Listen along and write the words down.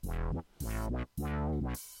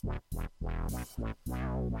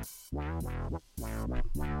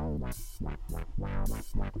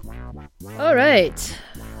All right,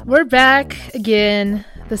 we're back again,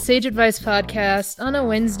 the Sage Advice Podcast, on a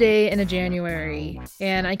Wednesday in January.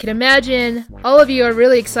 And I can imagine all of you are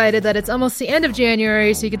really excited that it's almost the end of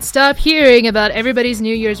January, so you could stop hearing about everybody's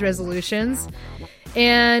New Year's resolutions.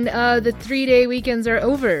 And the 3-day weekends are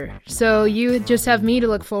over, so you just have me to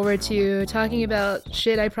look forward to talking about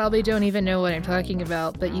shit I probably don't even know what I'm talking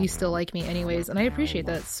about, but you still like me anyways, and I appreciate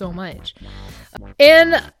that so much.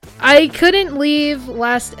 And I couldn't leave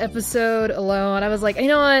last episode alone. I was like, you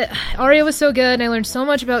know what, Aria was so good, and I learned so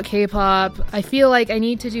much about K-pop. I feel like I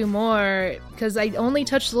need to do more, because I only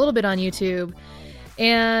touched a little bit on YouTube,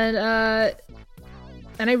 and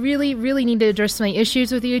I really, really need to address my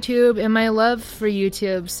issues with YouTube and my love for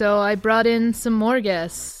YouTube. So I brought in some more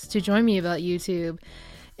guests to join me about YouTube.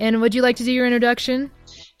 And would you like to do your introduction?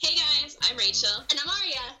 Hey guys, I'm Rachel. And I'm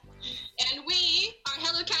Aria. And we are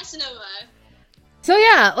Hello Casanova. So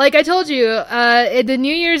yeah, like I told you, the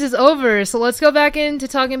New Year's is over. So let's go back into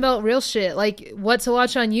talking about real shit, like what to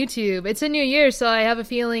watch on YouTube. It's a new year, so I have a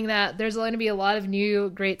feeling that there's going to be a lot of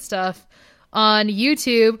new great stuff on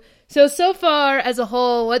YouTube. So far, as a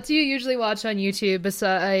whole, what do you usually watch on YouTube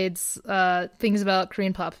besides things about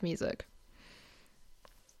Korean pop music?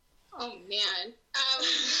 Oh, man.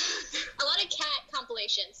 A lot of cat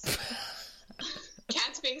compilations.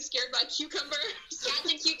 Cats being scared by cucumbers. Cats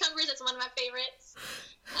and cucumbers, that's one of my favorites.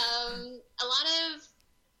 A lot of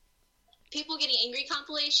people getting angry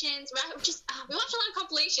compilations. We watch a lot of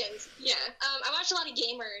compilations. Yeah. I watch a lot of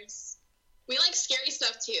gamers. We like scary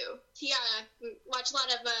stuff, too. Yeah, we watch a lot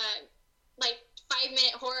of,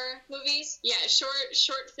 5-minute horror movies. Yeah,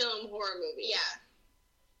 short film horror movies. Yeah.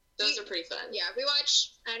 Those are pretty fun. Yeah, we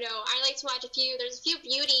watch, I don't know, I like to watch there's a few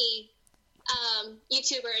beauty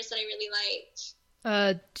YouTubers that I really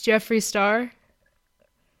like. Jeffree Star?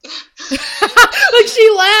 Like, she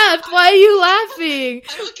laughed! Why are you laughing?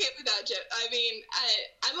 I'm okay without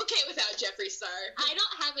I'm okay without Jeffree Star. I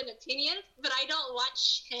don't have an opinion, but I don't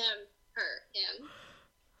watch him.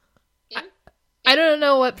 I don't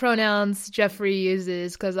know what pronouns Jeffree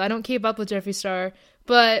uses, because I don't keep up with Jeffree Star,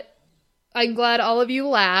 but I'm glad all of you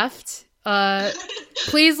laughed.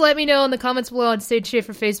 Please let me know in the comments below on Stage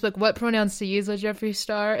Schaefer Facebook what pronouns to use with Jeffree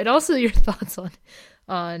Star, and also your thoughts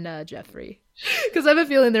on Jeffree, because I have a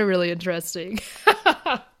feeling they're really interesting.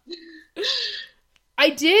 I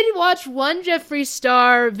did watch one Jeffree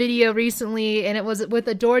Star video recently, and it was with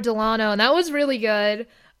Adore Delano, and that was really good.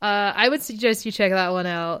 I would suggest you check that one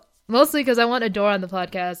out. Mostly because I want Adore on the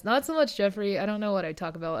podcast. Not so much Jeffree. I don't know what I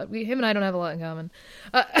talk about. Him and I don't have a lot in common.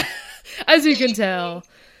 As you can tell.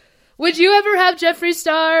 Would you ever have Jeffree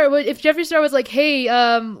Star? If Jeffree Star was like, hey,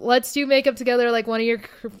 let's do makeup together like one of your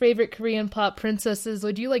favorite Korean pop princesses,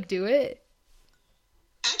 would you, do it?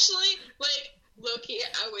 Actually, low-key,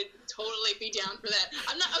 I would totally be down for that.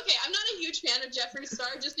 I'm not a huge fan of Jeffree Star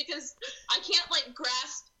just because I can't,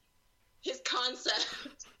 grasp his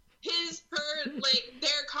concept.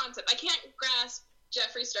 Their concept. I can't grasp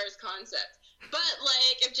Jeffree Star's concept. But,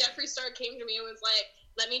 if Jeffree Star came to me and was like,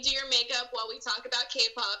 let me do your makeup while we talk about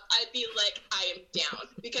K-pop, I'd be like, I am down.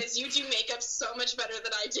 Because you do makeup so much better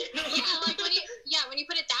than I do. Yeah, when you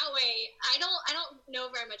put it that way, I don't know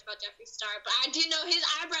very much about Jeffree Star, but I do know his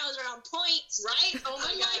eyebrows are on point. Right? Oh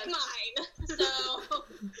my God. Unlike mine. So...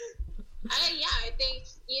 I think,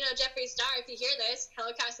 Jeffree Star, if you hear this,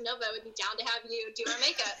 Hello Casanova would be down to have you do our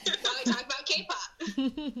makeup while we talk about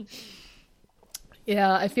K-pop.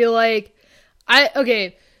 Yeah, I feel like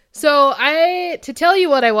to tell you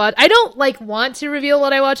what I watch, I don't want to reveal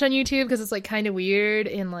what I watch on YouTube because it's kind of weird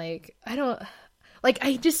and I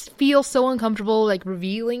just feel so uncomfortable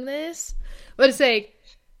revealing this. But it's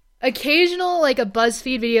occasional, a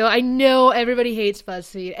BuzzFeed video. I know everybody hates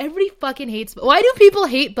BuzzFeed. Everybody fucking hates... Why do people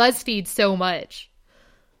hate BuzzFeed so much?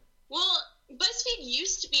 Well, BuzzFeed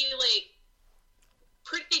used to be,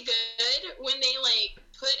 pretty good when they,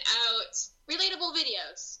 put out relatable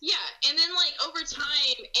videos. Yeah, and then, over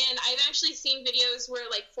time, and I've actually seen videos where,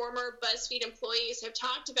 former BuzzFeed employees have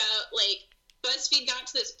talked about, BuzzFeed got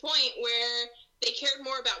to this point where they cared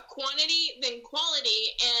more about quantity than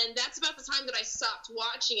quality, and that's about the time that I stopped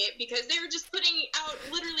watching it because they were just putting out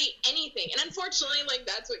literally anything. And unfortunately,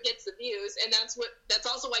 that's what gets the views, and that's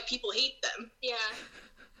also why people hate them. Yeah.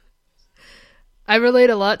 I relate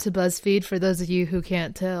a lot to BuzzFeed, for those of you who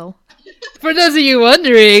can't tell. For those of you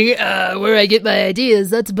wondering where I get my ideas,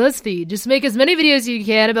 that's BuzzFeed. Just make as many videos as you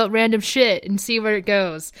can about random shit and see where it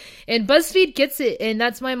goes. And BuzzFeed gets it, and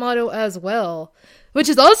that's my motto as well. Which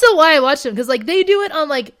is also why I watch them, because, they do it on,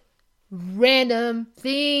 random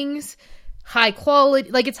things, high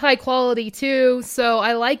quality, like it's high quality too, so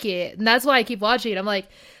I like it, and that's why I keep watching it. I'm like,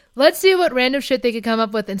 let's see what random shit they could come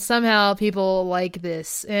up with, and somehow people like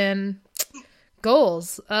this, and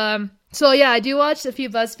goals. So yeah, I do watch a few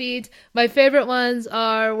BuzzFeeds. My favorite ones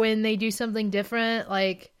are when they do something different,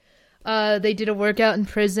 like they did a workout in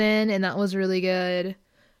prison, and that was really good,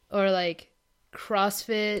 or like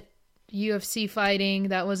CrossFit, UFC fighting,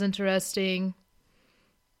 that was interesting.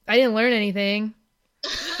 I didn't learn anything.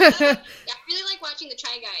 Yeah, I really like watching the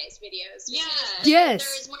Try Guys videos. Yeah. Yes.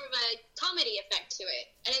 There's more of a comedy effect to it.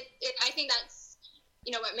 And I think that's,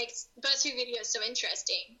 what makes BuzzFeed videos so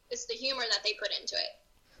interesting. It's the humor that they put into it.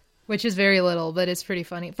 Which is very little, but it's pretty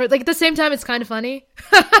funny. For like at the same time, it's kind of funny.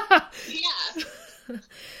 Yeah.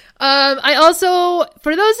 I also,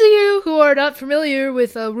 for those of you who are not familiar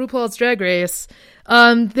with RuPaul's Drag Race,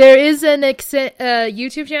 there is an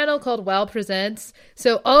YouTube channel called WoW Presents.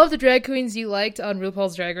 So all of the drag queens you liked on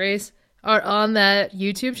RuPaul's Drag Race are on that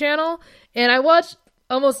YouTube channel. And I watched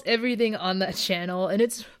almost everything on that channel, and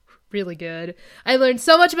it's really good. I learned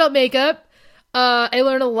so much about makeup. I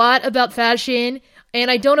learned a lot about fashion, and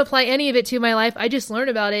I don't apply any of it to my life. I just learn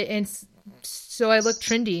about it, and so I look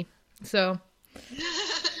trendy. So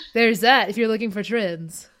there's that if you're looking for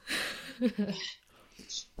trends. That's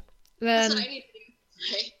what I need to do.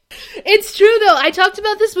 Right? It's true, though. I talked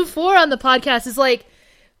about this before on the podcast. It's like,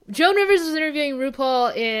 Joan Rivers was interviewing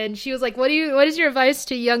RuPaul, and she was like, what is your advice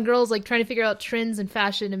to young girls, like, trying to figure out trends in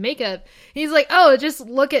fashion and makeup? And he's like, oh, just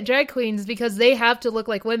look at drag queens, because they have to look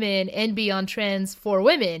like women and be on trends for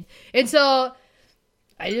women. And so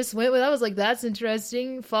I just went with, I was like, that's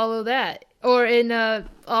interesting. Follow that. Or in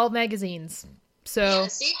all magazines. So yeah,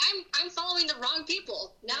 see, I'm following the wrong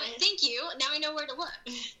people. Now, thank you. Now I know where to look.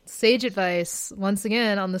 Sage advice, once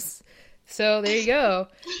again, on this. So there you go.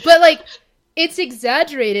 But, like, it's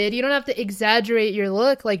exaggerated. You don't have to exaggerate your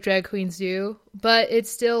look like drag queens do, but it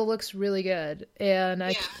still looks really good. And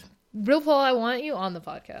RuPaul, I want you on the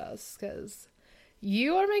podcast because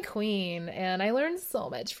you are my queen, and I learned so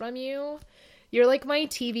much from you. You're like my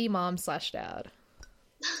TV mom / dad.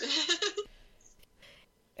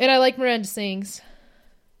 And I like Miranda Sings.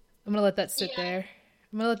 I'm gonna let that sit there.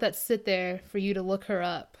 I'm gonna let that sit there for you to look her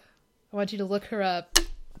up. I want you to look her up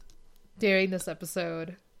during this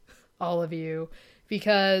episode. All of you,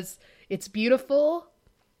 because it's beautiful,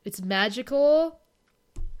 it's magical,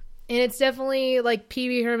 and it's definitely like Pee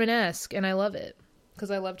Wee Herman-esque, and I love it because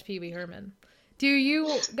I loved Pee Wee Herman. Do you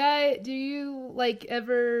like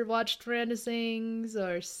ever watched Miranda Sings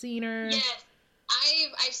or seen her? Yes,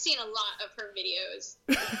 I've seen a lot of her videos.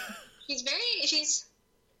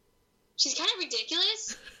 she's kind of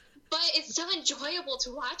ridiculous, but it's so enjoyable to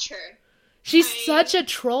watch her. She's such a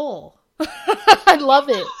troll. I love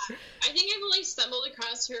it. I think I've only stumbled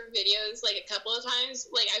across her videos like a couple of times.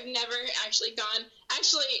 Like, I've never actually gone.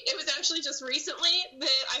 Actually, it was actually just recently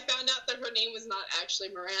that I found out that her name was not actually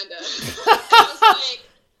Miranda. And I was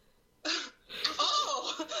like,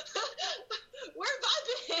 oh, we're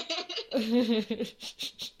bumping.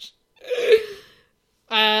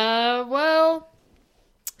 Well,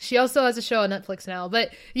 she also has a show on Netflix now, but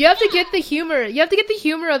you have to get the humor. You have to get the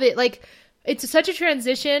humor of it. Like, it's such a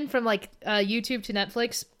transition from like YouTube to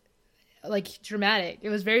Netflix. Like, dramatic. It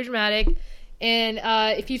was very dramatic. And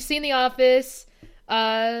if you've seen The Office,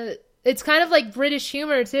 it's kind of like British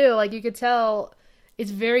humor too. Like, you could tell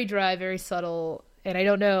it's very dry, very subtle. And I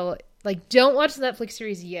don't know, like, don't watch the Netflix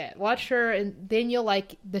series yet. Watch her, and then you'll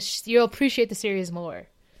like you'll appreciate the series more.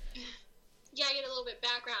 Yeah, get a little bit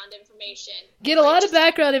background information. Get a lot of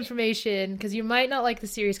background information, because you might not like the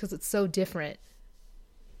series because it's so different.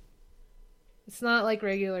 It's not like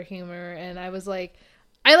regular humor, and I was like,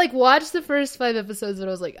 I like watched the first 5 episodes, and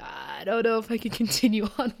I was like, I don't know if I can continue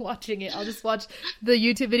on watching it. I'll just watch the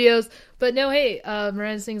YouTube videos. But no, hey,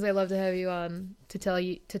 Miranda Sings, I'd love to have you on to tell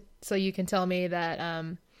you so you can tell me that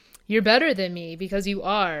you're better than me, because you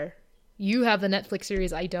are. You have the Netflix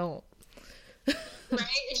series, I don't. Right?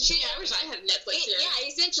 I wish I had Netflix series. Yeah,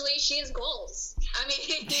 essentially, she has goals. I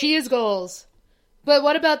mean, she has goals. But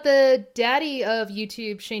what about the daddy of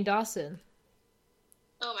YouTube, Shane Dawson?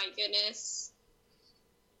 Oh my goodness.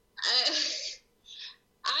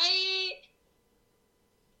 I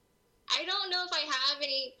don't know if I have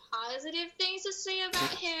any positive things to say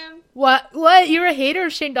about him. What? You're a hater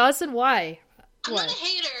of Shane Dawson? Why? I'm not a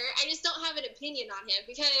hater. I just don't have an opinion on him,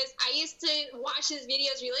 because I used to watch his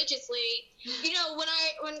videos religiously. You know, when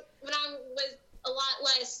I was a lot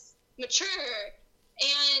less mature,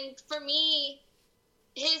 and for me,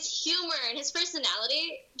 his humor and his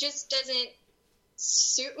personality just doesn't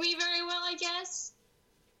suit me very well, I guess.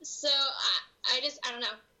 So I don't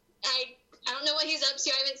know. I don't know what he's up to.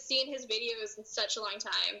 I haven't seen his videos in such a long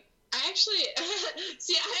time. I actually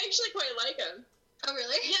quite like him. Oh,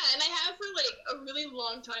 really? Yeah, and I have for like a really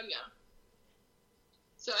long time now.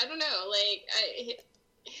 So I don't know, like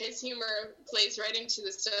his humor plays right into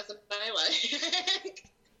the stuff that I like.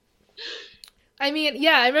 I mean,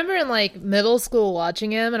 yeah, I remember in like middle school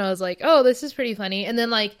watching him, and I was like, "Oh, this is pretty funny." And then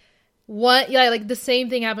like, like the same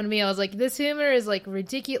thing happened to me. I was like, "This humor is like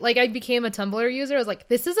ridiculous." Like, I became a Tumblr user. I was like,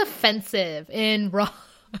 "This is offensive and wrong."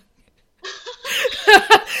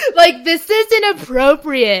 Like, this isn't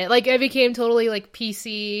appropriate. Like, I became totally like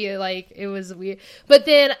PC. Like, it was weird. But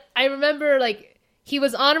then I remember like he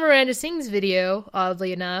was on Miranda Sings video,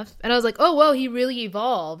 oddly enough, and I was like, "Oh, well, he really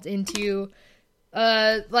evolved into."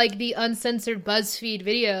 Like the uncensored BuzzFeed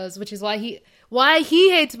videos, which is why he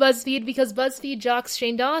hates BuzzFeed, because BuzzFeed jocks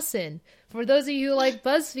Shane Dawson. For those of you who like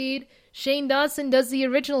BuzzFeed, Shane Dawson does the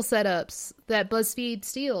original setups that BuzzFeed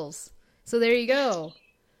steals. So there you go.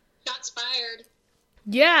 Shots fired.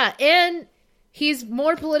 Yeah, and he's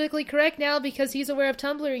more politically correct now because he's aware of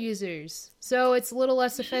Tumblr users. So it's a little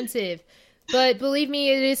less offensive. But believe me,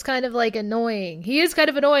 it is kind of, like, annoying. He is kind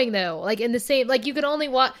of annoying, though. Like, in the same... Like, you can only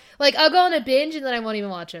watch... Like, I'll go on a binge, and then I won't even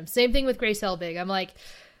watch him. Same thing with Grace Helbig. I'm like,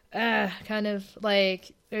 kind of,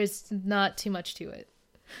 like, there's not too much to it.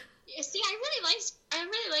 See, I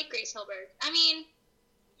really like Grace Helbig. I mean,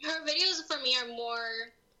 her videos, for me, are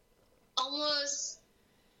more... almost...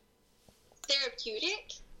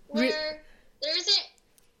 therapeutic. Where there isn't...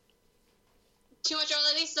 too much, or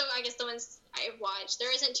at least, so I guess the ones I've watched,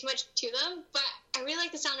 there isn't too much to them, but I really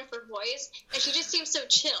like the sound of her voice, and she just seems so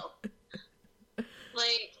chill.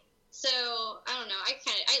 Like, so, I don't know,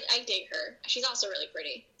 I dig her. She's also really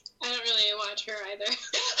pretty. I don't really watch her either.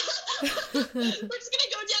 We're just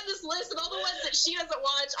gonna go down this list of all the ones that she doesn't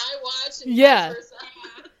watch, I watch, and vice versa.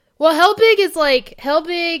 Well, Helbig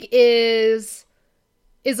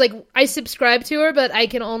is like, I subscribe to her, but I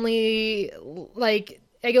can only, like...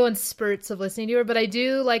 I go in spurts of listening to her, but I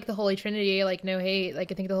do like the Holy Trinity. Like, no hate.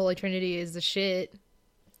 Like, I think the Holy Trinity is the shit.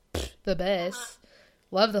 The best.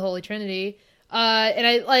 Love the Holy Trinity. And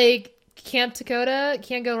I like Camp Dakota.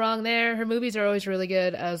 Can't go wrong there. Her movies are always really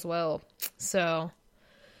good as well. So,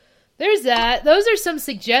 there's that. Those are some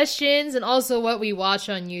suggestions and also what we watch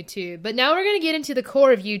on YouTube. But now we're going to get into the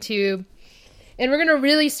core of YouTube. And we're going to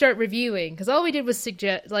really start reviewing. Because all we did was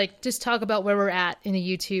just talk about where we're at in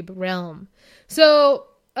the YouTube realm. So...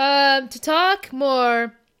 to talk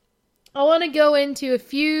more, I want to go into a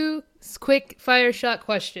few quick fire shot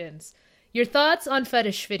questions. Your thoughts on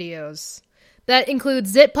fetish videos. That includes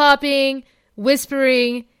zit popping,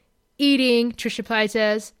 whispering, eating, Trisha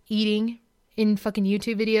Paytas, eating in fucking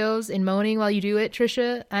YouTube videos and moaning while you do it,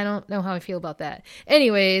 Trisha. I don't know how I feel about that.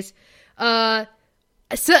 Anyways,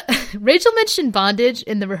 so Rachel mentioned bondage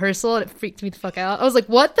in the rehearsal and it freaked me the fuck out. I was like,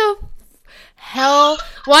 what the hell?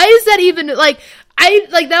 Why is that even,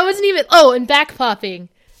 that wasn't even... Oh, and back popping.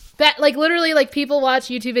 Literally, people watch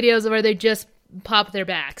YouTube videos where they just pop their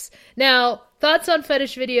backs. Now, thoughts on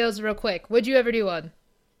fetish videos real quick. Would you ever do one?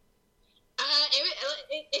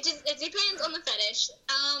 It depends on the fetish.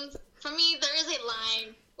 For me, there is a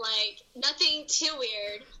line, nothing too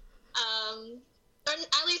weird. Or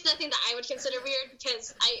at least nothing that I would consider weird,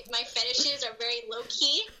 because my fetishes are very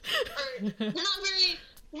low-key. Or they're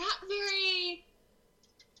not very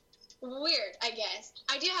weird, I guess.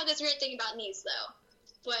 I do have this weird thing about knees, though.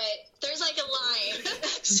 But there's, a line.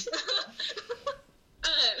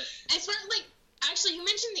 As far as, actually, you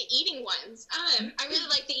mentioned the eating ones. I really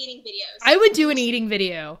like the eating videos. I would do an eating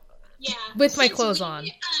video. Yeah. With my clothes on.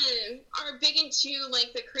 Are big into,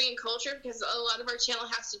 the Korean culture, because a lot of our channel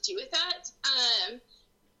has to do with that.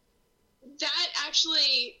 That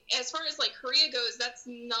actually, as far as, Korea goes, that's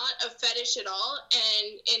not a fetish at all.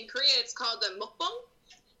 And in Korea, it's called a mukbang.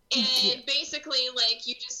 And basically,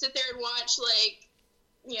 you just sit there and watch,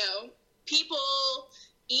 people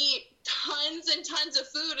eat tons and tons of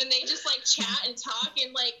food, and they just, chat and talk,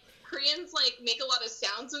 and, Koreans, make a lot of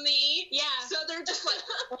sounds when they eat. Yeah. So they're just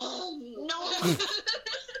oh, no.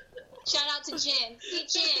 Shout out to Jin. Eat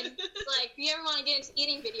Jin. If you ever want to get into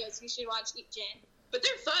eating videos, you should watch Eat Jin. But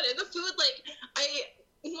they're fun, and the food,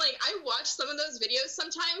 I watch some of those videos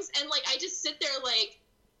sometimes, and, I just sit there,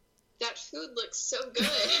 that food looks so good.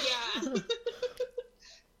 Yeah.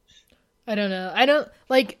 I don't know.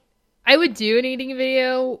 I would do an eating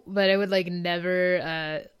video, but I would,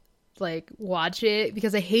 never, watch it,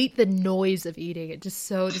 because I hate the noise of eating. It's just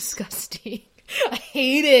so disgusting. I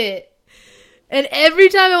hate it. And every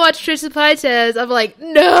time I watch Trisha Paytas, I'm like,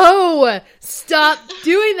 no, stop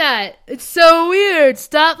doing that. It's so weird.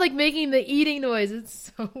 Stop, like, making the eating noise.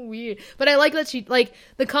 It's so weird. But I like that she, like,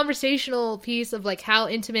 the conversational piece of, like, how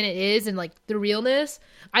intimate it is and, like, the realness.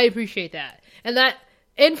 I appreciate that.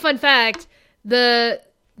 And fun fact, the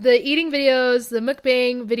eating videos, the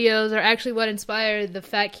mukbang videos are actually what inspired the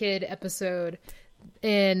Fat Kid episode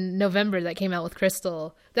in November that came out with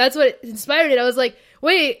Crystal. That's what inspired it. I was like,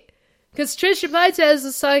 wait, because Trisha Paytas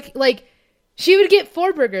was like, she would get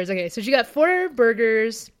 4 burgers. Okay, so she got 4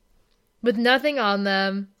 burgers with nothing on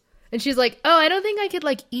them. And she's like, oh, I don't think I could,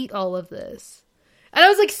 like, eat all of this. And I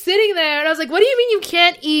was, like, sitting there, and I was like, what do you mean you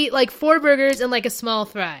can't eat, like, 4 burgers and, like, a small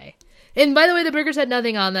fry? And by the way, the burgers had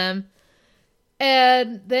nothing on them.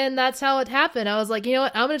 And then that's how it happened. I was like, you know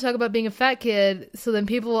what? I'm going to talk about being a fat kid so then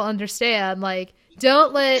people will understand, like,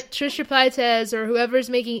 don't let Trisha Paytas or whoever's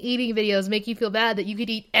making eating videos make you feel bad that you could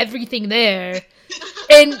eat everything there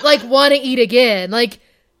and, like, want to eat again. Like,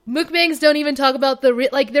 mukbangs don't even talk about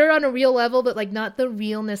like, they're on a real level, but, like, not the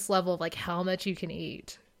realness level of, like, how much you can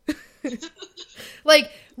eat.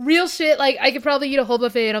 Like, real shit, like, I could probably eat a whole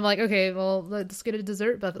buffet and I'm like, okay, well, let's get a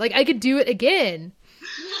dessert buffet. Like, I could do it again.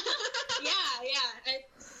 Yeah.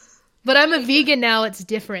 But I'm a vegan now, it's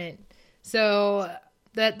different. So...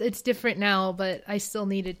 that it's different now, but I still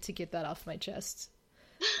needed to get that off my chest.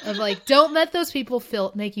 Of like, don't let those people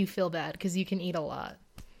make you feel bad, because you can eat a lot.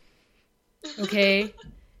 Okay?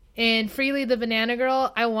 And Freely the Banana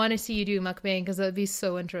Girl, I want to see you do mukbang, because that would be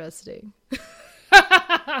so interesting.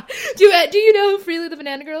 Do you know who Freely the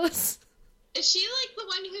Banana Girl is? Is she, like, the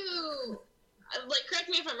one who, like, correct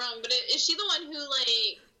me if I'm wrong, but is she the one who,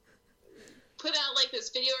 like, put out, like,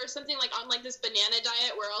 this video or something, like, on, like, this banana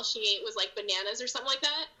diet where all she ate was, like, bananas or something like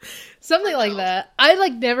that? Something like that. I,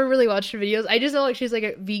 like, never really watched her videos. I just know, like, she's, like,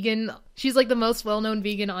 a vegan. She's, like, the most well-known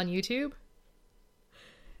vegan on YouTube.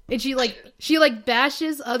 And she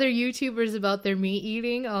bashes other YouTubers about their meat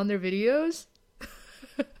eating on their videos.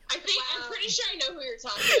 I'm pretty sure I know who you're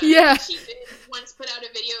talking about. Yeah. She did once put out a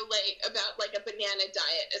video, like, about, like, a banana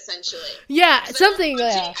diet, essentially. Yeah, something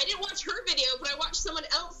like that. I didn't watch her video, but I watched someone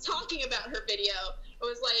else talking about her video. I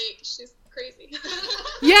was like, she's crazy.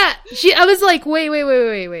 Yeah, I was like, wait.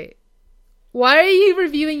 Why are you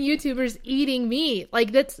reviewing YouTubers eating meat?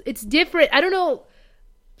 Like, it's different. I don't know.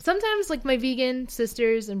 Sometimes, like, my vegan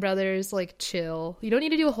sisters and brothers, like, chill. You don't need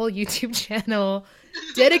to do a whole YouTube channel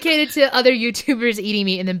dedicated to other YouTubers eating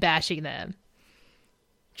meat and then bashing them.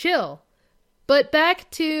 Chill. But back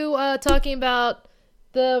to talking about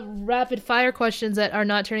the rapid fire questions that are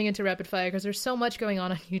not turning into rapid fire, because there's so much going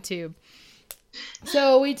on YouTube.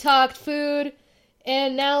 So we talked food,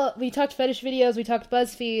 and now we talked fetish videos, we talked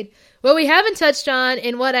BuzzFeed. What we haven't touched on,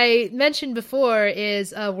 and what I mentioned before,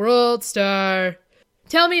 is World Star.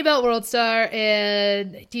 Tell me about World Star,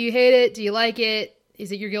 and do you hate it? Do you like it?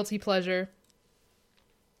 Is it your guilty pleasure?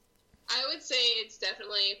 I would say it's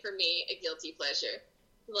definitely, for me, a guilty pleasure.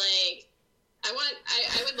 Like, I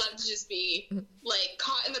would love to just be, like,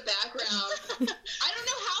 caught in the background. I don't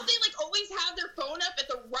know how they, like, always have their phone up at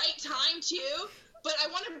the right time, too, but I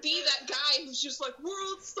want to be that guy who's just like,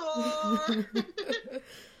 World Star!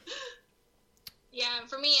 Yeah,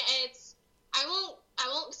 for me, it's, I won't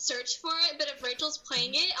search for it, but if Rachel's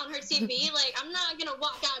playing it on her TV, like, I'm not gonna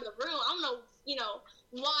walk out of the room. I'm gonna,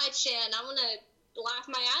 watch it, and I'm gonna laugh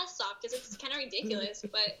my ass off, because it's kind of ridiculous,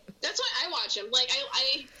 but... That's why I watch them. Like,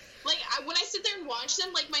 I when I sit there and watch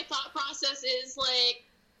them, like, my thought process is, like,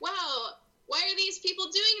 wow, why are these people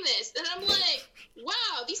doing this? And I'm like,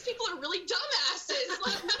 wow, these people are really dumbasses.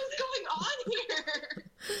 Like, what is going on here?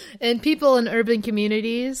 And people in urban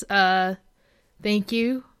communities, thank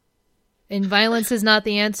you. And violence is not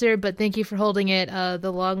the answer, but thank you for holding it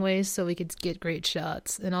the long ways so we could get great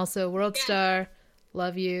shots. And also, World Star,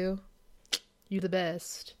 love you. You're the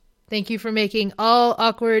best. Thank you for making all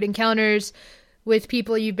awkward encounters with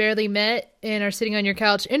people you barely met and are sitting on your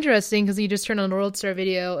couch interesting, because you just turn on a World Star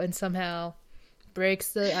video and somehow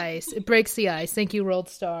breaks the ice. It breaks the ice. Thank you, World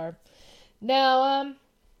Star. Now,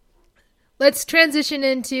 let's transition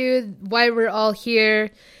into why we're all here.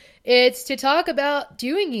 It's to talk about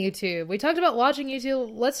doing YouTube. We talked about watching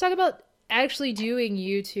YouTube. Let's talk about actually doing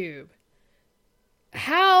YouTube.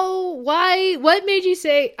 How? Why? What made you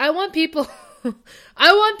say, I want people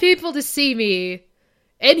to see me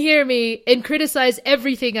and hear me and criticize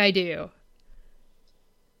everything I do,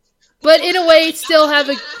 but in a way still have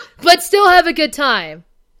a good time.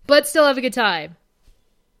 I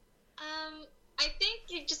think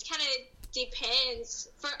it just kind of depends.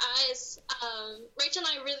 For us, Rachel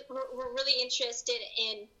and I were really interested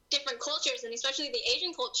in different cultures, and especially the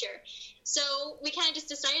Asian culture. So we kind of just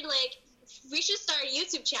decided, like, we should start a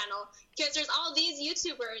YouTube channel, because there's all these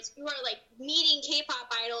YouTubers who are like meeting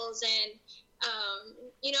K-pop idols and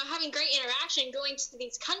having great interaction, going to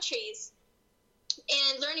these countries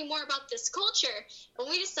and learning more about this culture. And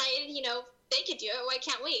we decided, they could do it. Why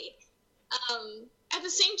can't we? At the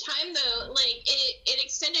same time, though, like, it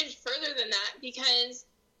extended further than that, because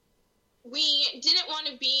we didn't want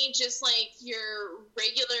to be just, like, your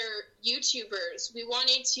regular YouTubers. We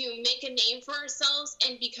wanted to make a name for ourselves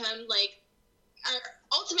and become, like,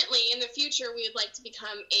 ultimately, in the future, we would like to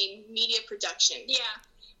become a media production. Yeah.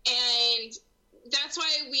 And that's why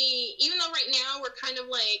even though right now we're kind of,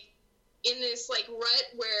 like, in this, like, rut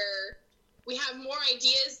where we have more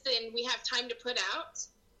ideas than we have time to put out,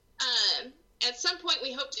 at some point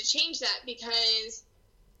we hope to change that, because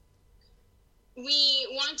we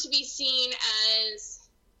want to be seen as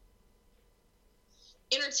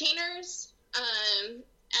entertainers,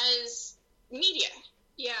 as media.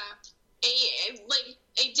 Yeah.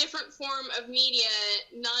 A different form of media,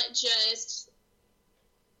 not just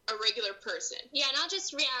a regular person. Yeah, not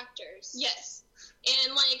just reactors. Yes.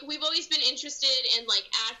 And, like, we've always been interested in, like,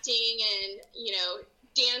 acting and,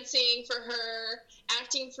 dancing for her,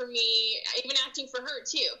 acting for me, even acting for her,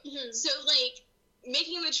 too. Mm-hmm. So, like,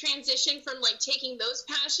 making the transition from, like, taking those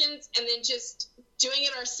passions and then just doing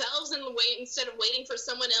it ourselves instead of waiting for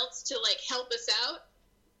someone else to, like, help us out,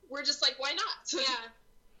 we're just like, why not? Yeah.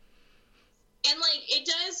 And, like, it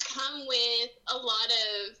does come with a lot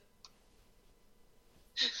of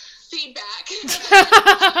feedback.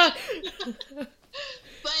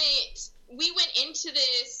 But we went into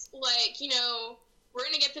this, like, we're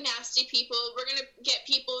going to get the nasty people. We're going to get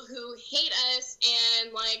people who hate us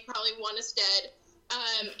and, like, probably want us dead.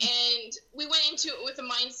 And we went into it with a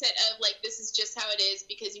mindset of, like, this is just how it is,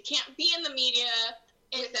 because you can't be in the media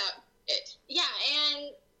without it. Yeah,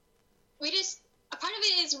 and a part of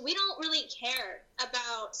it is we don't really care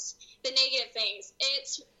about the negative things.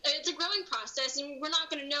 It's a growing process, and we're not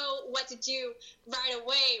going to know what to do right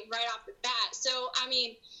away, right off the bat. So, I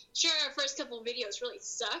mean, sure, our first couple of videos really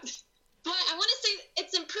sucked, but I want to say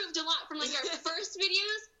it's improved a lot from, like, our first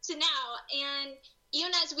videos to now. And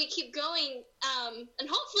even as we keep going, and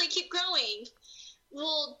hopefully keep growing,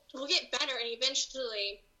 we'll get better, and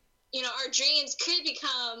eventually, our dreams could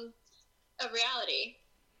become a reality,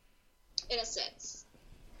 in a sense.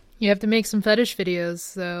 You have to make some fetish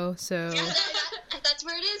videos, though, so... Yeah, that's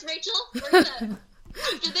where it is, Rachel.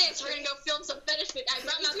 After this, we're gonna go film some fetish videos. I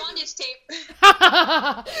brought my bondage tape.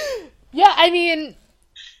 Yeah, I mean,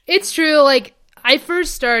 it's true, like, I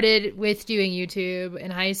first started with doing YouTube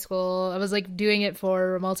in high school. I was, like, doing it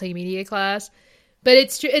for a multimedia class. But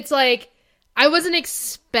it's true, it's like, I wasn't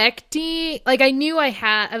expecting... Like, I knew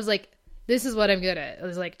I was like, this is what I'm good at. I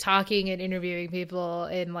was, like, talking and interviewing people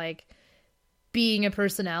and, like, being a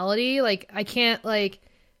personality. Like, I can't, like,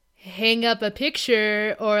 hang up a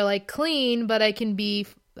picture or, like, clean, but I can be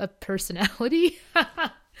a personality.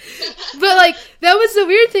 But, like, that was the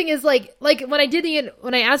weird thing is, like when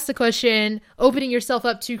I asked the question, opening yourself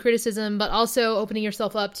up to criticism, but also opening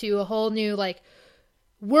yourself up to a whole new, like,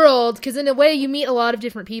 world, because in a way you meet a lot of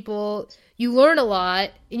different people, you learn a lot,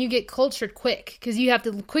 and you get cultured quick, because you have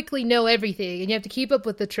to quickly know everything, and you have to keep up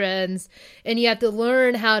with the trends, and you have to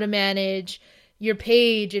learn how to manage your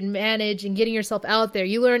page and getting yourself out there.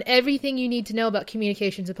 You learn everything you need to know about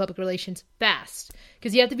communications and public relations fast,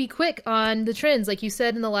 because you have to be quick on the trends, like you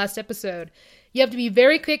said in the last episode. You have to be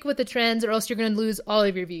very quick with the trends, or else you're going to lose all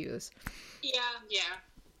of your views. Yeah.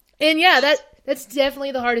 And yeah, that's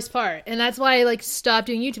definitely the hardest part. And that's why I, like, stopped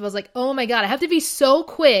doing YouTube. I was like, oh my god, I have to be so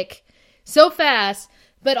quick, so fast,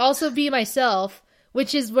 but also be myself,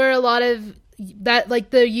 which is where a lot of that, like,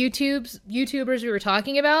 the YouTubers we were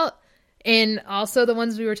talking about, and also the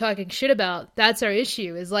ones we were talking shit about, that's our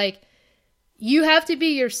issue, is, like, you have to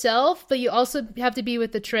be yourself, but you also have to be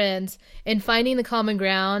with the trends, and finding the common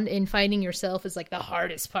ground and finding yourself is, like, the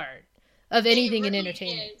hardest part of anything in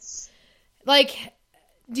entertainment. Like,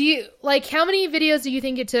 how many videos do you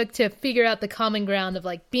think it took to figure out the common ground of,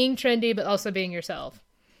 like, being trendy but also being yourself?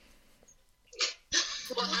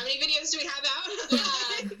 Well, how many videos do we have out?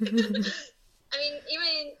 Yeah. I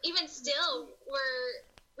mean, even still,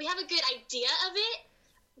 we have a good idea of it,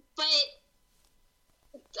 but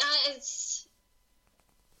it's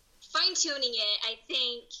fine-tuning it, I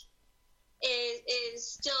think, is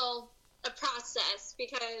still a process,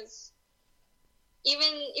 because even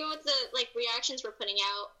with the, like, reactions we're putting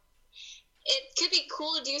out, it could be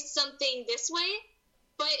cool to do something this way,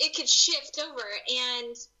 but it could shift over,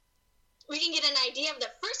 and we can get an idea of the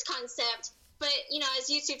first concept, but, as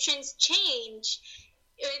YouTube trends change,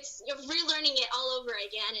 it's relearning it all over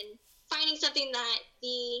again and finding something that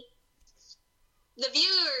the the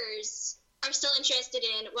viewers are still interested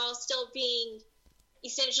in while still being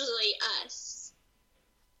essentially us.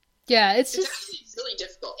 Yeah, it's actually really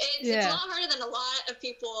difficult. It's a lot harder than a lot of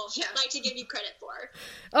people like to give you credit for.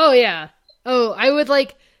 Oh, yeah. Oh, I would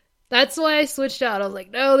like... That's why I switched out. I was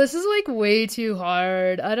like, no, this is like way too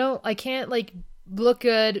hard. I can't like look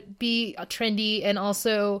good, be trendy, and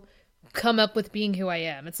also come up with being who I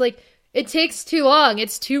am. It's like, it takes too long.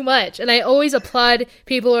 It's too much. And I always applaud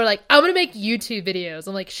people who are like, I'm going to make YouTube videos.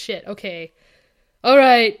 I'm like, shit, okay. All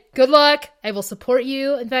right, good luck. I will support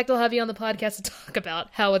you. In fact, I'll have you on the podcast to talk about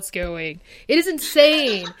how it's going. It is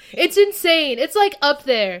insane. It's insane. It's like up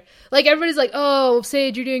there. Like everybody's like, oh,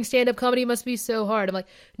 Sage, you're doing stand-up comedy must be so hard. I'm like,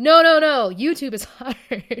 no. YouTube is hard.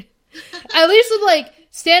 At least with like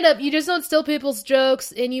stand-up, you just don't steal people's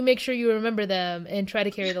jokes and you make sure you remember them and try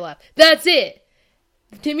to carry the laugh. That's it.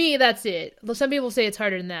 To me, that's it. Some people say it's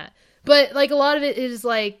harder than that. But like a lot of it is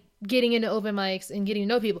like getting into open mics and getting to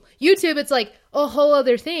know people. YouTube, it's like a whole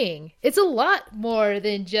other thing. It's a lot more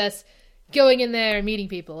than just going in there and meeting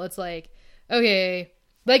people. It's like, okay,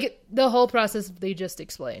 like the whole process they just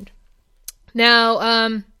explained.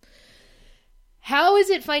 Now, how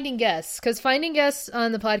is it finding guests? Because finding guests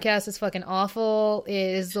on the podcast is fucking awful. It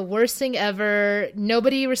is the worst thing ever.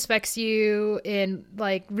 Nobody respects you and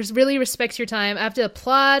like really respects your time. I have to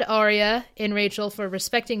applaud Aria and Rachel for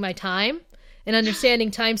respecting my time and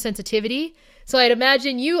understanding time sensitivity. So I'd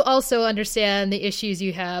imagine you also understand the issues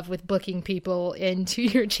you have with booking people into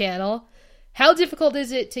your channel. How difficult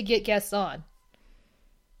is it to get guests on?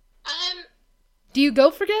 Do you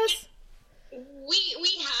go for guests?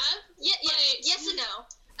 We have. Yes and no.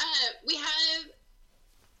 We have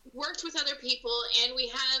worked with other people, and we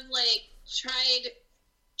have like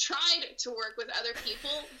tried to work with other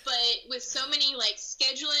people, but with so many like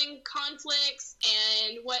scheduling conflicts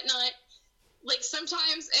and whatnot, like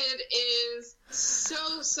sometimes it is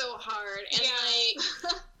so hard, and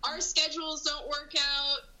like our schedules don't work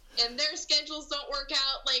out and their schedules don't work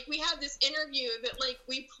out. Like we have this interview that like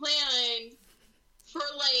we planned for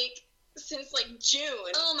like since like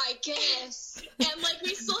June. Oh my goodness. And like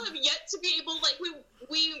we still have yet to be able, like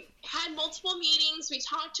we had multiple meetings, we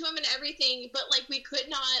talked to them and everything, but like we could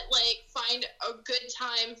not like find a good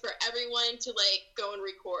time for everyone to like go and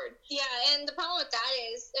record. Yeah, and the problem with that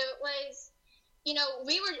is it was, you know,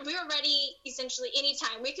 we were ready essentially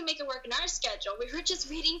anytime. We can make it work in our schedule. We were just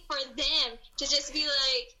waiting for them to just be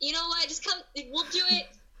like, you know what, just come, we'll do it.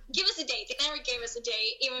 Give us a date. They never gave us a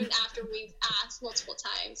date, even after we've asked multiple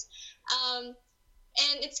times. And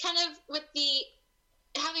it's kind of with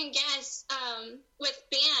the having guests with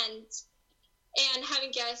bands and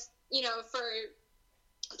having guests, you know, for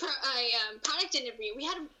a product interview. We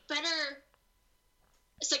had a better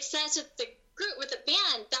success with the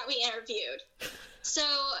band that we interviewed. So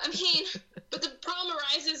I mean, but the problem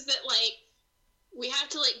arises that like we have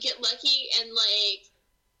to like get lucky, and like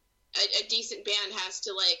a decent band has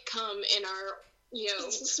to like come in our, you know,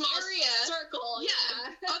 small area circle.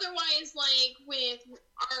 Yeah. Otherwise, like with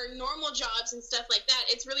our normal jobs and stuff like that,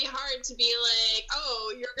 it's really hard to be like,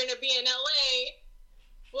 oh, you're gonna be in LA.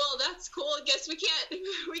 Well, that's cool. I guess we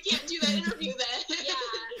can't do that interview then. Yeah.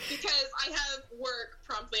 Because I have work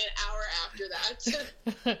promptly an hour after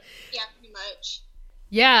that. Yeah, pretty much.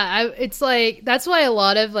 Yeah, it's like, that's why a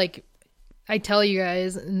lot of like, I tell you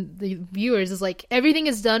guys and the viewers is like, everything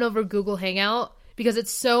is done over Google Hangout because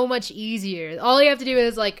it's so much easier. All you have to do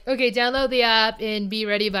is like, okay, download the app and be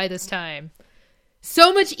ready by this time.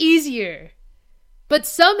 So much easier. But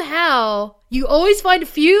somehow you always find a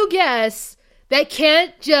few guests that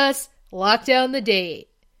can't just lock down the date.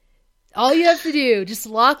 All you have to do, just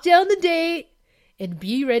lock down the date and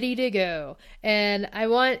be ready to go. And I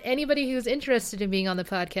want anybody who's interested in being on the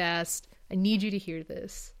podcast, I need you to hear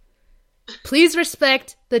this. Please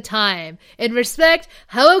respect the time and respect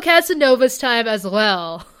Hello Casanova's time as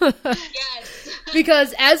well. Yes.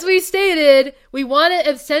 Because as we stated, we want to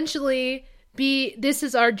essentially be, this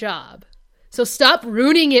is our job. So stop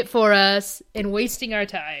ruining it for us and wasting our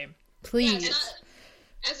time. Please.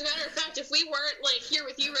 Yeah, as a matter of fact, if we weren't like here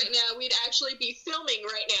with you right now, we'd actually be filming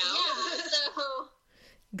right now. Yeah, so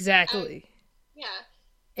exactly. yeah.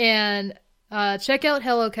 And check out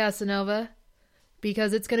Hello Casanova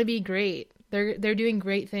because it's going to be great. They're doing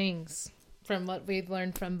great things from what we've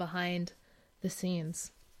learned from behind the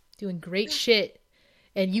scenes. Doing great shit.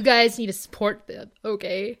 And you guys need to support them,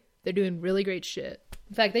 okay? They're doing really great shit.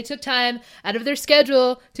 In fact, they took time out of their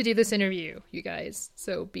schedule to do this interview, you guys.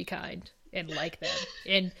 So be kind and like them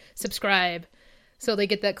and subscribe so they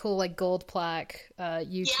get that cool like gold plaque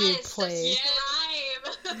YouTube play.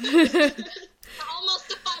 Subscribe. Almost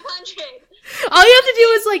to 500. All you have to do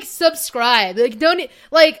is, like, subscribe. Like, don't...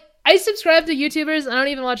 Like, I subscribe to YouTubers, and I don't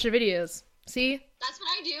even watch their videos. See? That's what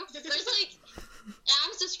I do. There's, like...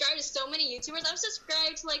 I'm subscribed to so many YouTubers. I'm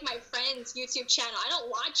subscribed to, like, my friend's YouTube channel. I don't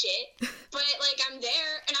watch it, but, like, I'm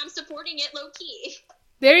there, and I'm supporting it low-key.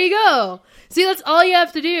 There you go. See, that's all you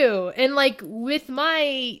have to do. And, like, with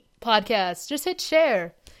my podcast, just hit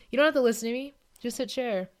share. You don't have to listen to me. Just hit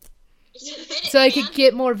share. So I could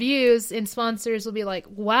get more views, and sponsors will be like,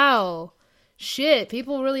 wow, shit,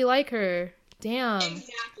 people really like her. Damn.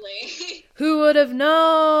 Exactly. Who would have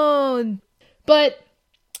known? But,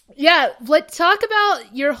 yeah, let's talk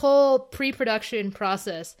about your whole pre-production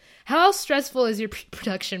process. How stressful is your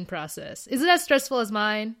pre-production process? Is it as stressful as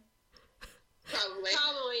mine? Probably,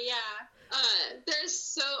 yeah. There's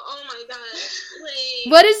so, oh my gosh.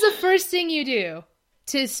 Like, What is the first thing you do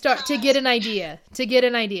to start, to get an idea?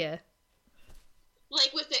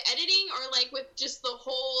 Like with the editing or like with just the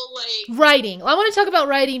whole like... Writing. I want to talk about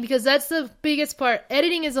writing because that's the biggest part.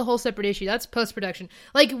 Editing is a whole separate issue. That's post-production.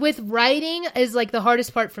 Like with writing is like the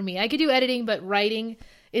hardest part for me. I could do editing, but writing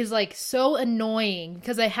is like so annoying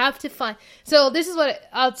because I have to find... So this is what,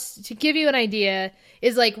 to give you an idea,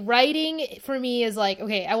 is like writing for me is like,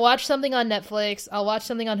 okay, I watch something on Netflix, I'll watch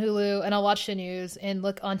something on Hulu, and I'll watch the news and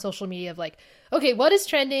look on social media of like, okay, what is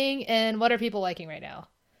trending and what are people liking right now?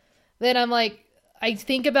 Then I'm like, I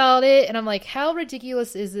think about it, and I'm like, how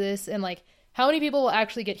ridiculous is this? And, like, how many people will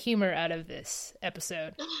actually get humor out of this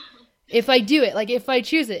episode? If I do it, like, if I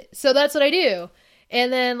choose it. So that's what I do.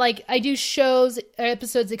 And then, like, I do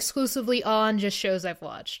episodes exclusively on just shows I've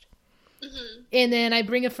watched. Mm-hmm. And then I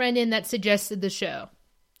bring a friend in that suggested the show.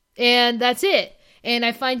 And that's it. And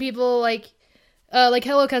I find people like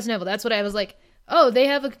Hello Cousin Neville. That's what I was like, oh, they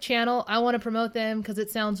have a channel. I want to promote them because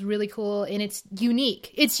it sounds really cool and it's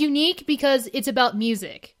unique. It's unique because it's about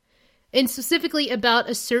music, and specifically about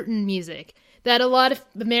a certain music that a lot of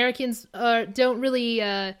Americans don't really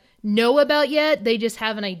know about yet. They just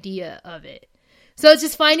have an idea of it. So it's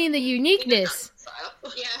just finding the uniqueness.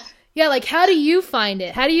 Yeah. Yeah, like how do you find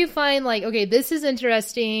it? How do you find like, okay, this is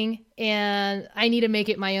interesting and I need to make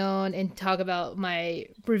it my own and talk about my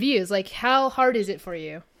reviews? Like how hard is it for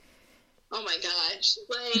you? Oh my gosh.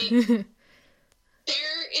 Like,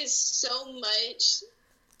 there is so much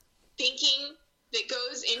thinking that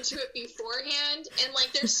goes into it beforehand. And,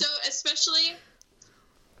 like, there's so, especially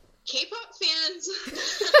K-pop fans,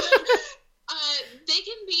 they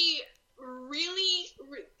can be really,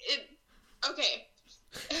 okay.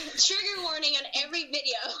 Trigger warning on every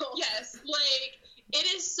video. Yes, like, it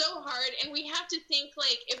is so hard. And we have to think,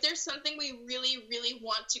 like, if there's something we really, really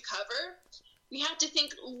want to cover, we have to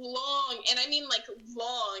think long, and I mean like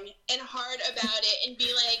long and hard about it and be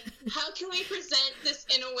like, how can we present this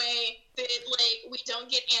in a way that like we don't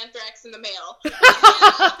get anthrax in the mail?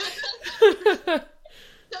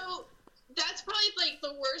 So that's probably like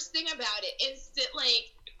the worst thing about it is that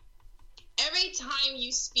like every time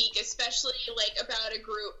you speak, especially like about a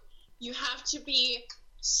group, you have to be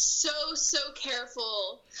so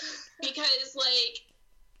careful because like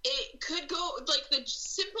it could go, like, the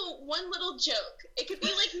simple one little joke. It could be,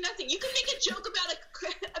 like, nothing. You could make a joke about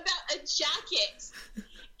a jacket,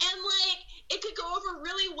 and, like, it could go over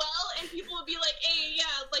really well, and people would be like, hey,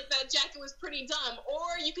 yeah, like, that jacket was pretty dumb.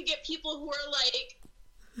 Or you could get people who are like,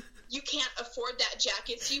 you can't afford that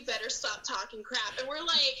jacket, so you better stop talking crap. And we're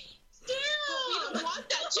like, damn, we don't want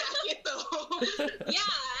that jacket, though.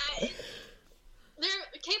 Yeah.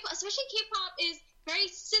 K-pop, especially K-pop, is very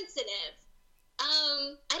sensitive.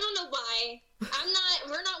 I don't know why.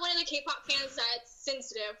 We're not one of the K-pop fans that's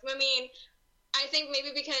sensitive. I mean, I think maybe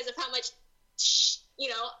because of how much,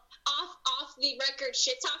 off the record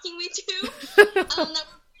shit talking we do. That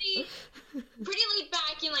we're pretty laid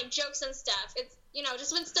back in like jokes and stuff. It's,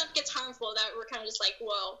 just when stuff gets harmful that we're kind of just like,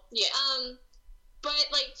 whoa. Yeah. But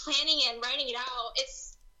like planning it and writing it out,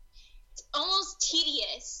 it's almost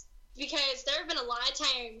tedious because there have been a lot of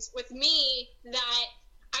times with me that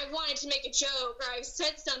I wanted to make a joke or I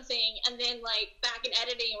said something and then like back in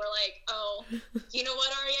editing we're like, oh, you know what,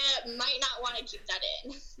 Arya, might not want to keep that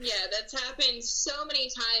in. Yeah, that's happened so many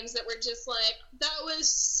times that we're just like, that was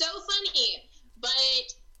so funny,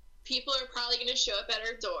 but people are probably going to show up at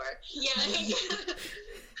our door. Yeah.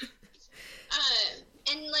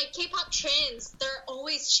 And like K-pop trends, they're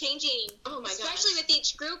always changing. Oh my god. Especially with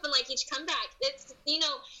each group and like each comeback. It's,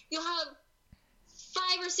 you'll have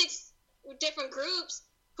 5 or 6 different groups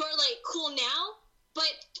who are like cool now, but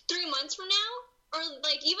 3 months from now, or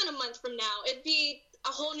like even a month from now, it'd be a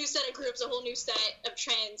whole new set of groups, a whole new set of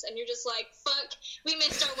trends, and you're just like, fuck, we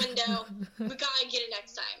missed our window. We gotta get it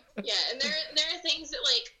next time. Yeah, and there are things that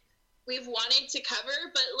like we've wanted to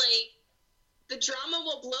cover, but like drama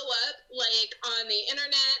will blow up, like, on the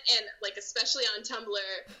internet and, like, especially on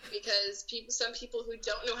Tumblr, because some people who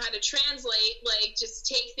don't know how to translate, like, just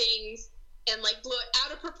take things and, like, blow it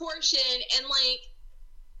out of proportion, and, like,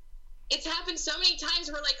 it's happened so many times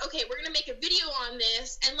where we're like, okay, we're gonna make a video on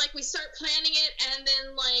this, and, like, we start planning it, and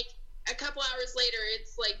then, like, a couple hours later,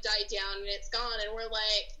 it's, like, died down, and it's gone, and we're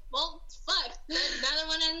like, well, fuck, another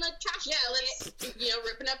one in the trash. Yeah, let's,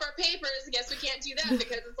 ripping up our papers. I guess we can't do that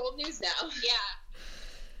because it's old news now.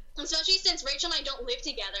 Yeah. Especially since Rachel and I don't live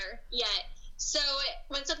together yet. So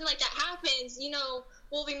when something like that happens,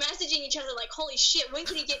 we'll be messaging each other like, holy shit, when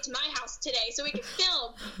can you get to my house today so we can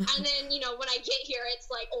film? And then, when I get here, it's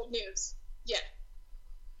like old news. Yeah.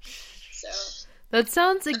 So. That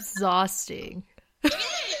sounds exhausting. It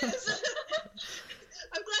is!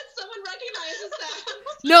 I'm glad someone recognizes that.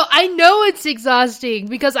 No, I know it's exhausting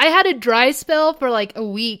because I had a dry spell for like a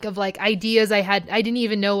week of like ideas I didn't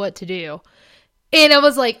even know what to do. And I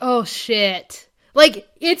was like, oh shit. Like,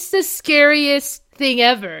 it's the scariest thing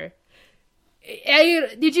ever. Have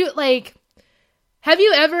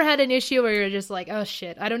you ever had an issue where you're just like, oh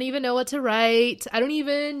shit, I don't even know what to write. I don't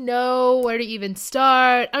even know where to even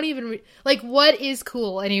start. I don't even, what is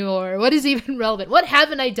cool anymore? What is even relevant? What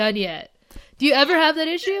haven't I done yet? Do you ever have that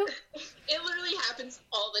issue? It literally happens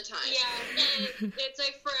all the time. Yeah, and it's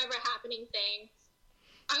a forever happening thing.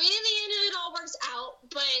 I mean, in the end, it all works out,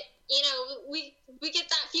 but, we get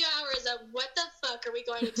that few hours of what the fuck are we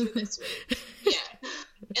going to do this week? Yeah.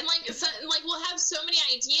 And, we'll have so many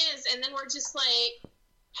ideas, and then we're just like,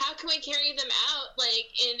 how can we carry them out,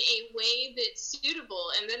 in a way that's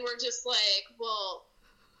suitable? And then we're just like, well,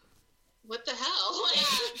 what the hell?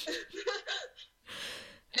 Yeah.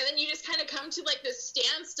 And then you just kind of come to, this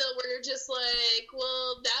standstill where you're just like,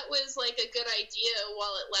 well, that was, a good idea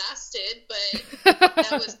while it lasted, but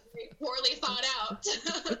that was very poorly thought out.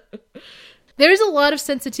 There's a lot of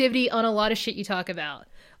sensitivity on a lot of shit you talk about.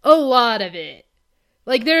 A lot of it.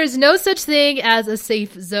 There is no such thing as a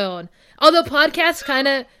safe zone. Although podcasts kind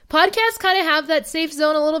of have that safe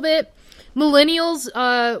zone a little bit. Millennials,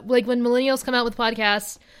 when millennials come out with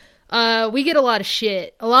podcasts, we get a lot of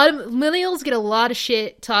shit. A lot of millennials get a lot of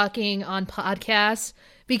shit talking on podcasts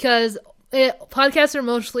because podcasts are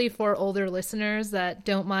mostly for older listeners that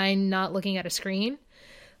don't mind not looking at a screen.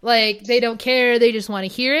 They don't care. They just want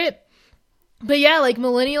to hear it. But yeah,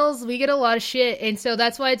 millennials, we get a lot of shit. And so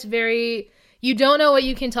that's why it's you don't know what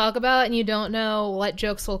you can talk about and you don't know what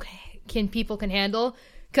jokes people can handle.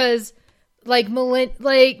 Because some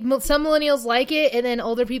millennials like it, and then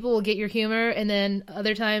older people will get your humor, and then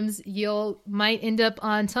other times might end up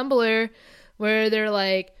on Tumblr where they're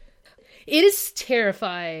like, it is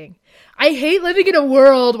terrifying. I hate living in a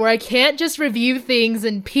world where I can't just review things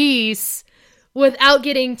in peace without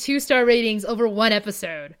getting 2-star ratings over one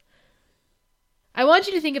episode. I want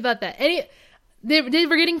you to think about that. We're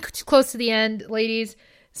getting close to the end, ladies.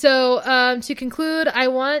 So to conclude, I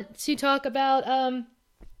want to talk about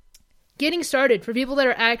getting started for people that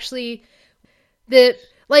are actually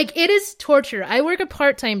it is torture. I work a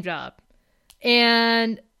part-time job,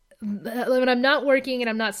 and when I'm not working and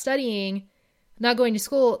I'm not studying, not going to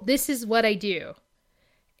school, this is what I do.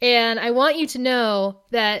 And I want you to know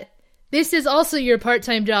that this is also your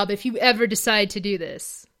part-time job if you ever decide to do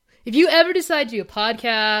this. If you ever decide to do a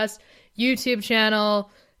podcast, YouTube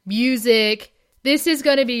channel, music, this is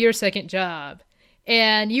going to be your second job.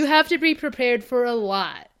 And you have to be prepared for a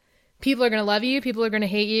lot. People are going to love you, people are going to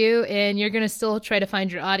hate you, and you're going to still try to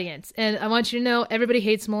find your audience. And I want you to know, everybody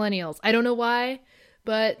hates millennials. I don't know why,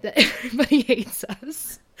 but everybody hates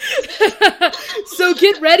us. So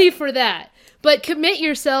get ready for that. But commit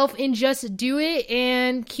yourself and just do it,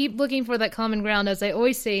 and keep looking for that common ground. As I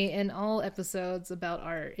always say in all episodes about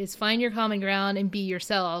art, is find your common ground and be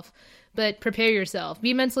yourself. But prepare yourself.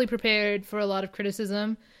 Be mentally prepared for a lot of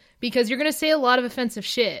criticism, because you're going to say a lot of offensive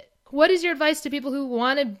shit. What is your advice to people who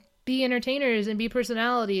want to be entertainers and be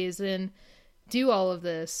personalities and do all of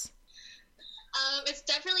this? It's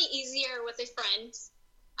definitely easier with a friend.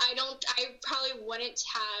 I probably wouldn't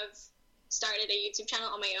have started a YouTube channel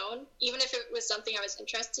on my own, even if it was something I was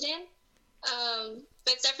interested in.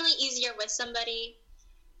 But it's definitely easier with somebody.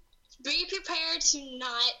 Be prepared to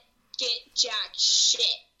not get jack shit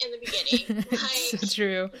in the beginning. So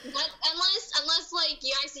true. Unless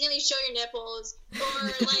you accidentally show your nipples, or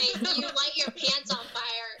you light your pants on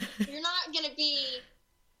fire, you're not gonna be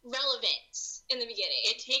relevant in the beginning.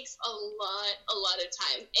 It takes a lot of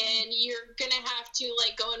time, and you're gonna have to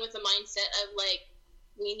go in with the mindset of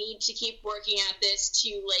we need to keep working at this to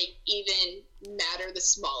even matter the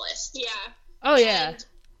smallest. Yeah. Oh yeah. And,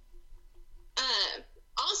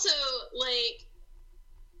 also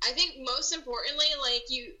I think most importantly, like,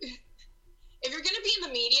 if you're gonna be in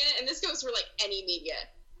the media, and this goes for like any media,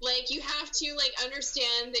 like, you have to like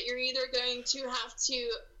understand that you're either going to have to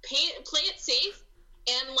play it safe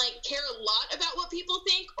and like care a lot about what people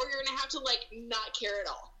think, or you're gonna have to like not care at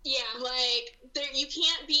all. Yeah. Like, you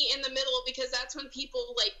can't be in the middle, because that's when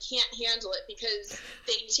people like can't handle it, because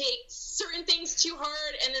they take certain things too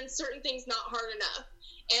hard and then certain things not hard enough,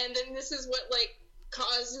 and then this is what like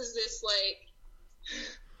causes this like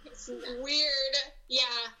weird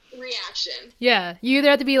reaction. Yeah, you either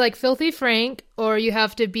have to be like Filthy Frank, or you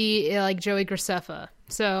have to be like Joey Graceffa.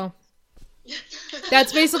 So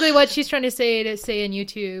that's basically what she's trying to say in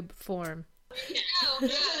YouTube form. Yeah.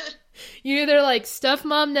 You either like Stuff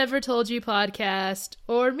Mom Never Told You podcast,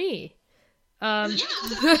 or me. Yeah,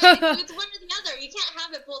 it's one or the other. You can't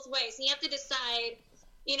have it both ways. You have to decide,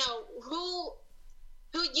 you know, who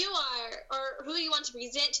you are, or who you want to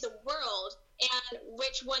present to the world, and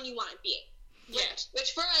which one you want to be. Yeah.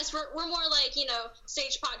 Which for us, we're more like, you know,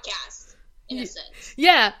 stage podcasts, in a sense.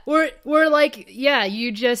 Yeah, we're like, yeah,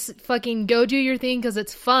 you just fucking go do your thing because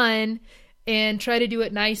it's fun, and try to do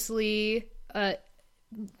it nicely,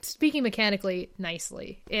 speaking mechanically,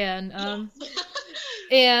 nicely, and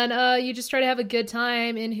and you just try to have a good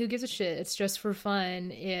time, and who gives a shit? It's just for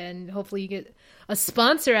fun, and hopefully you get a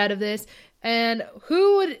sponsor out of this. And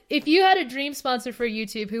who would, if you had a dream sponsor for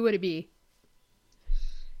YouTube, who would it be?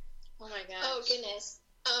 Oh my god. Oh goodness.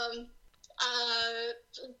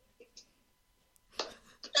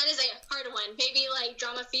 That is a hard one. Maybe like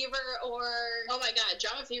Drama Fever, or Oh my god,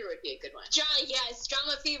 Drama Fever would be a good one. yes,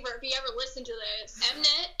 Drama Fever. If you ever listen to this,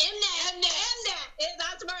 Mnet.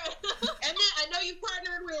 That's where. Mnet, I know you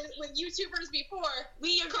partnered with YouTubers before.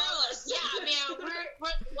 We your girls. Yeah, man.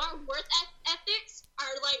 Our worth ethics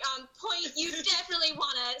are like on point. You definitely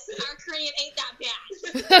want us. Our Korean ain't that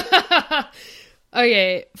bad.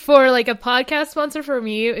 Okay, for like a podcast sponsor for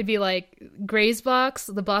me, it'd be like Gray's Box,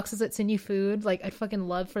 the boxes that send you food. Like, I'd fucking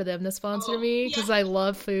love for them to sponsor me, because I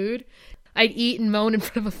love food. I'd eat and moan in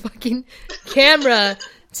front of a fucking camera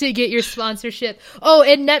to get your sponsorship. Oh,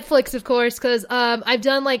 and Netflix, of course, because I've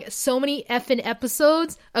done like so many effing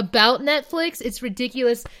episodes about Netflix. It's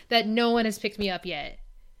ridiculous that no one has picked me up yet.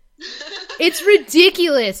 It's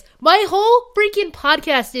ridiculous. My whole freaking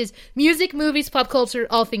podcast is music, movies, pop culture,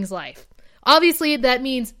 all things life. Obviously, that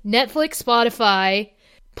means Netflix, Spotify,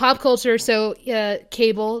 pop culture, so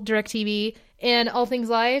cable, DirecTV, and all things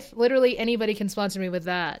life. Literally anybody can sponsor me with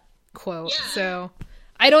that quote. Yeah. So,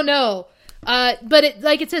 I don't know. But it,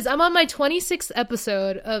 like it says, I'm on my 26th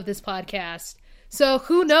episode of this podcast. So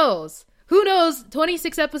who knows? Who knows,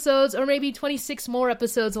 26 episodes or maybe 26 more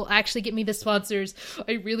episodes will actually get me the sponsors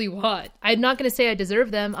I really want. I'm not going to say I deserve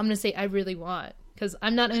them. I'm going to say I really want. Because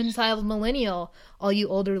I'm not an entitled millennial, all you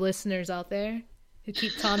older listeners out there who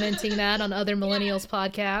keep commenting that on other millennials'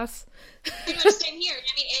 podcasts. Pretty much same here.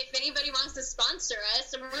 I mean, if anybody wants to sponsor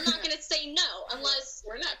us, we're not going to say no unless...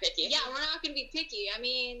 We're not picky. Yeah, we're not going to be picky. I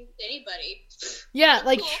mean, anybody. Yeah,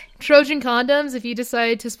 like Cool. Trojan Condoms, if you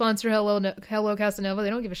decide to sponsor Hello Casanova,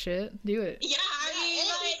 they don't give a shit. Do it. Yeah,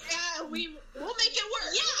 I mean, We'll make it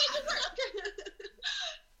work. Yeah. We'll make it work.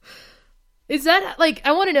 Is that, like,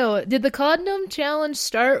 I want to know, did the condom challenge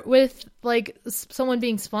start with, like, someone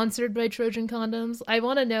being sponsored by Trojan Condoms? I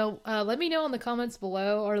want to know. Let me know in the comments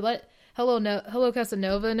below, or let Hello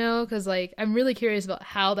Casanova know, because, like, I'm really curious about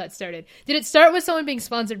how that started. Did it start with someone being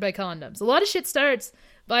sponsored by condoms? A lot of shit starts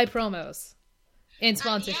by promos and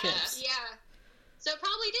sponsorships. Yeah. So it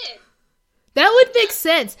probably did. That would make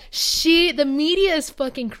sense. The media is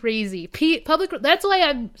fucking crazy. That's why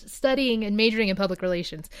I'm studying and majoring in public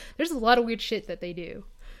relations. There's a lot of weird shit that they do.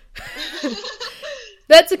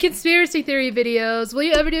 That's a conspiracy theory videos. Will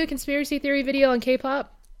you ever do a conspiracy theory video on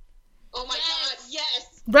K-pop? Oh my god,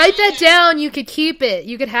 yes. Write that down. You could keep it.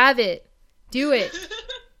 You could have it. Do it.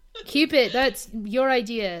 Keep it. That's your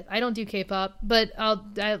idea. I don't do K-pop, but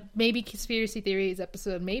I'll maybe conspiracy theories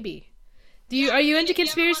episode, maybe. Are you into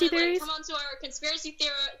conspiracy theories? Come on to our conspiracy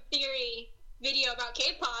theory video about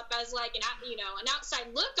K-pop as like an outside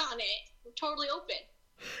look on it. We're totally open.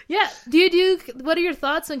 Yeah. What are your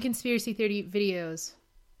thoughts on conspiracy theory videos?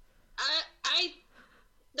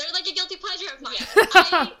 They're like a guilty pleasure of mine.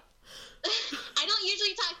 I don't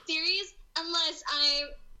usually talk theories unless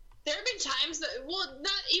There have been times that, well,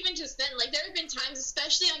 not even just then, like, there have been times,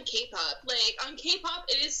 especially on K-pop, like, on K-pop,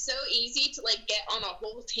 it is so easy to, like, get on a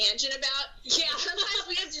whole tangent about. Yeah, sometimes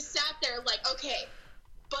we have just sat there, like, okay,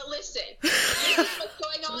 but listen, this is what's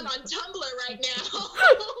going on Tumblr right now,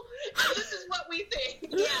 and this is what we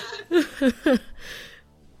think. Yeah.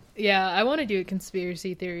 Yeah, I want to do a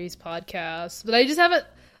conspiracy theories podcast, but I just haven't.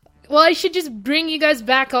 Well, I should just bring you guys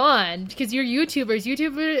back on because you're YouTubers.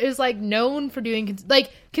 YouTuber is like known for doing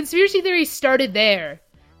like conspiracy theories started there.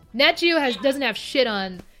 Nat Geo doesn't have shit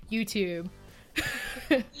on YouTube.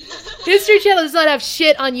 History Channel does not have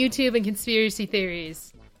shit on YouTube and conspiracy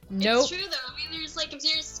theories. Nope. It's true though. I mean, there's like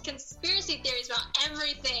conspiracy theories about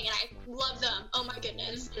everything, and I love them. Oh my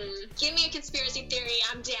goodness. Mm-hmm. Give me a conspiracy theory,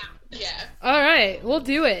 I'm down. Yeah. All right, we'll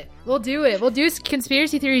do it. We'll do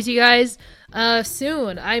conspiracy theories, you guys.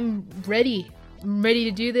 Soon. I'm ready. I'm ready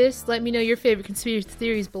to do this. Let me know your favorite conspiracy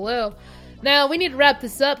theories below. Now, we need to wrap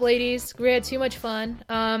this up, ladies. We had too much fun.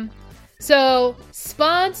 So,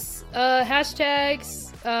 spons,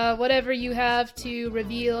 hashtags, whatever you have to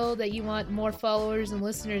reveal that you want more followers and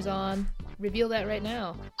listeners on, reveal that right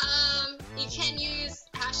now. You can use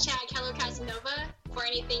hashtag HelloCasanova for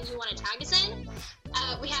anything you want to tag us in.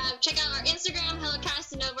 Check out our Instagram,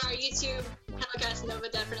 HelloCasanova, our YouTube,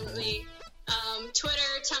 HelloCasanova, definitely.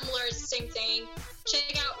 Twitter, Tumblr is the same thing.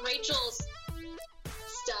 Check out Rachel's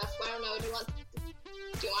stuff. I don't know, do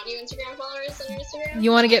you want your Instagram followers on your Instagram?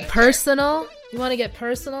 You want to get personal? You want to get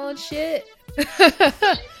personal and shit? Twitter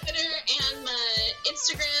and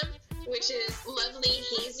Instagram, which is Lovely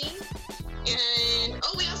Hazy. And,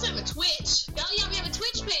 we also have a Twitch. Oh, yeah, we have a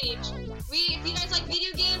Twitch page. If you guys like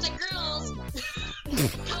video games and girls,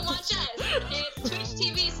 come watch us. It's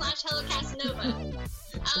twitch.tv/HelloCasanova.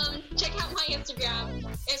 Check out my Instagram,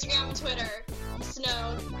 and Twitter,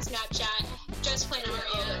 Snow, Snapchat, just plain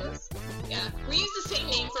Oreos. Yeah, we use the same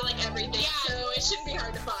name for like everything, so it shouldn't be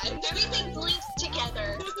hard to find. Everything's linked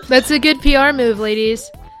together. That's a good PR move, ladies.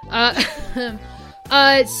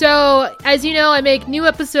 So, as you know, I make new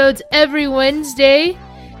episodes every Wednesday,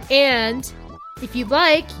 and if you'd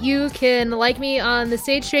like, you can like me on the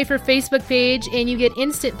Sage Schaefer Facebook page, and you get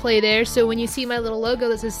instant play there, so when you see my little logo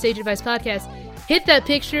that says Sage Advice Podcast, hit that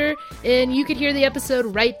picture, and you could hear the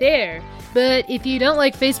episode right there. But if you don't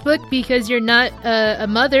like Facebook because you're not a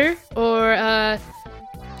mother, or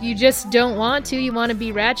you just don't want to, you want to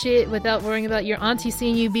be ratchet without worrying about your auntie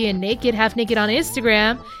seeing you being naked, half naked on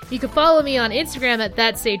Instagram, you can follow me on Instagram at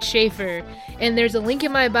 @ThatSageSchaefer. And there's a link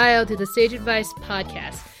in my bio to the Sage Advice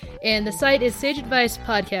Podcast. And the site is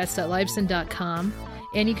sageadvicepodcast.libsyn.com.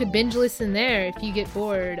 And you could binge listen there if you get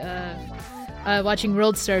bored watching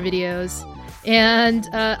World Star videos. And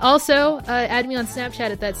also, add me on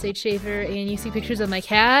Snapchat at @ThatSageSchaefer, and you see pictures of my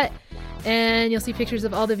cat, and you'll see pictures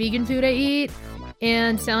of all the vegan food I eat,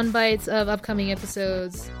 and sound bites of upcoming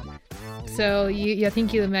episodes. So I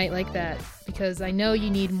think you might like that, because I know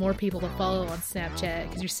you need more people to follow on Snapchat,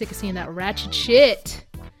 because you're sick of seeing that ratchet shit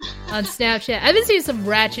on Snapchat. I've been seeing some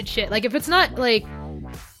ratchet shit. Like, if it's not, like,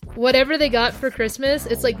 whatever they got for Christmas,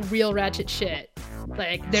 it's, like, real ratchet shit.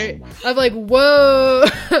 Like, I'm like, whoa,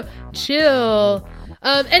 chill.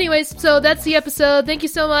 Anyways, so that's the episode. Thank you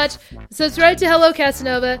so much. Subscribe to Hello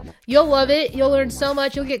Casanova. You'll love it. You'll learn so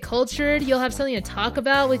much. You'll get cultured. You'll have something to talk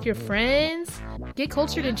about with your friends. Get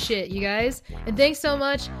cultured and shit, you guys. And thanks so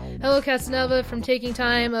much, Hello Casanova, from taking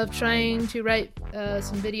time of trying to write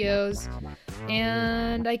some videos.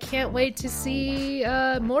 And I can't wait to see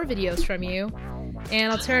more videos from you.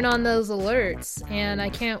 And I'll turn on those alerts. And I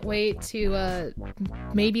can't wait to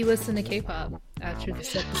maybe listen to K-pop after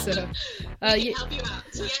this episode. We can help you out.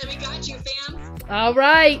 So yeah, we got you, fam. All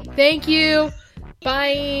right. Thank you.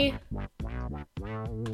 Bye.